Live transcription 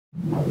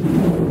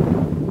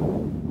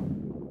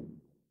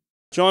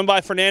Joined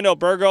by Fernando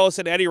Burgos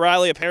and Eddie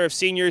Riley, a pair of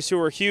seniors who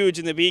were huge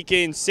in the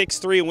Beacon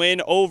 6-3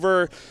 win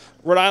over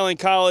Rhode Island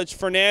College.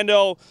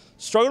 Fernando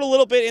struggled a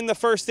little bit in the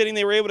first inning.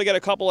 They were able to get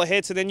a couple of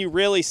hits, and then you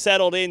really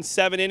settled in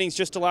 7 innings,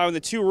 just allowing the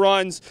 2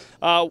 runs.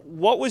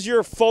 What was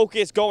your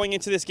focus going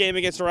into this game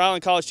against a Rhode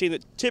Island College team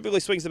that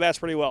typically swings the bats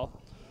pretty well?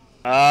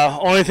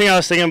 Only thing I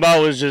was thinking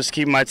about was just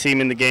keeping my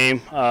team in the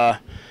game,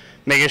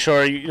 making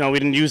sure we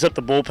didn't use up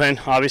the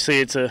bullpen. Obviously,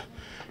 it's a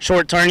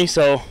short tourney,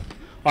 so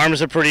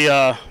arms are pretty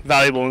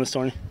valuable in this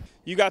tourney.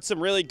 You got some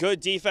really good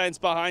defense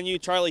behind you.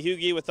 Charlie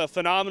Hugie with a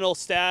phenomenal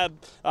stab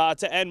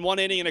to end 1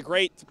 inning and a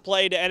great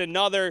play to end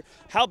another.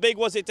 How big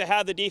was it to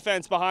have the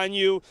defense behind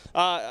you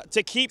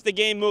to keep the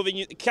game moving?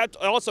 You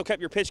also kept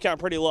your pitch count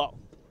pretty low.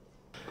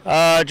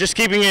 Just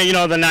keeping it,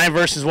 the 9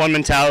 versus 1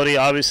 mentality.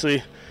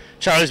 Obviously,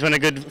 Charlie's been a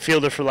good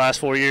fielder for the last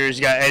 4 years.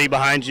 You got Eddie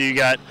behind you. You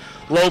got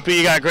Lopi.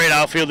 You got great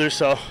outfielders.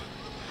 So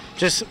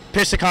just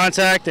pitch the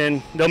contact,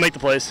 and they'll make the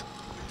plays.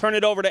 Turn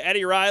it over to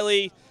Eddie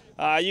Riley.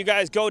 You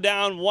guys go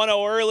down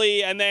 1-0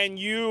 early, and then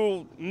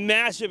you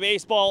mash a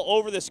baseball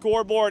over the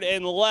scoreboard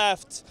and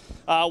left.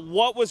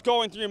 What was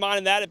going through your mind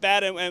in that at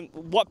bat, and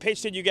what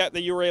pitch did you get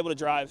that you were able to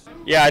drive?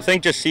 Yeah, I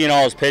think just seeing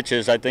all his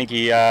pitches, I think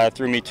he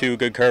threw me 2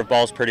 good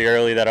curveballs pretty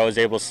early that I was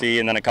able to see,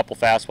 and then a couple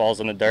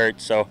fastballs in the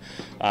dirt. So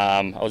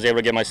I was able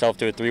to get myself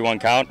to a 3-1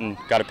 count and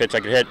got a pitch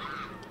I could hit.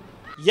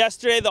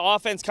 Yesterday, the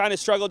offense kind of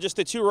struggled, just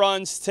the 2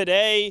 runs.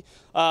 Today,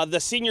 the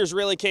seniors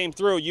really came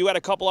through. You had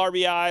a couple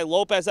RBI.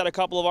 Lopez had a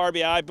couple of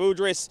RBI.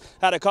 Boudris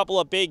had a couple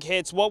of big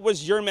hits. What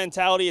was your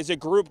mentality as a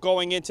group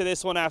going into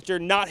this one after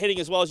not hitting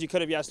as well as you could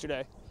have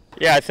yesterday?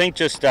 Yeah, I think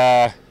just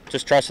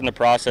trusting the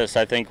process.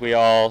 I think we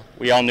all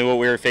knew what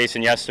we were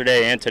facing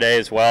yesterday and today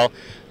as well.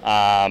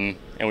 And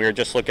we were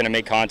just looking to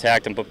make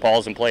contact and put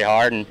balls and play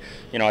hard. And,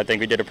 I think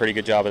we did a pretty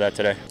good job of that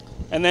today.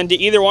 And then to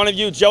either one of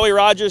you, Joey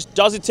Rogers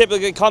doesn't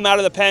typically come out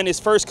of the pen. His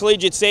first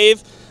collegiate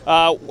save.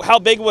 How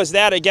big was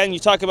that? Again, you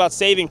talk about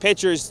saving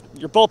pitchers.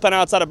 Your bullpen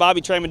outside of Bobby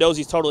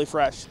Tremendozzi is totally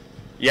fresh.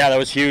 Yeah, that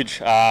was huge.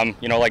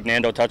 Like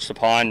Nando touched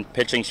upon,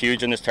 pitching's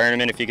huge in this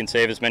tournament. If you can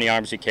save as many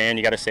arms as you can,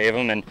 you got to save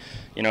them. And,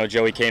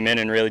 Joey came in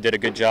and really did a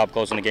good job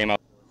closing the game out.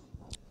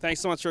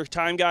 Thanks so much for your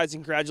time, guys,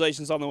 and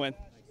congratulations on the win.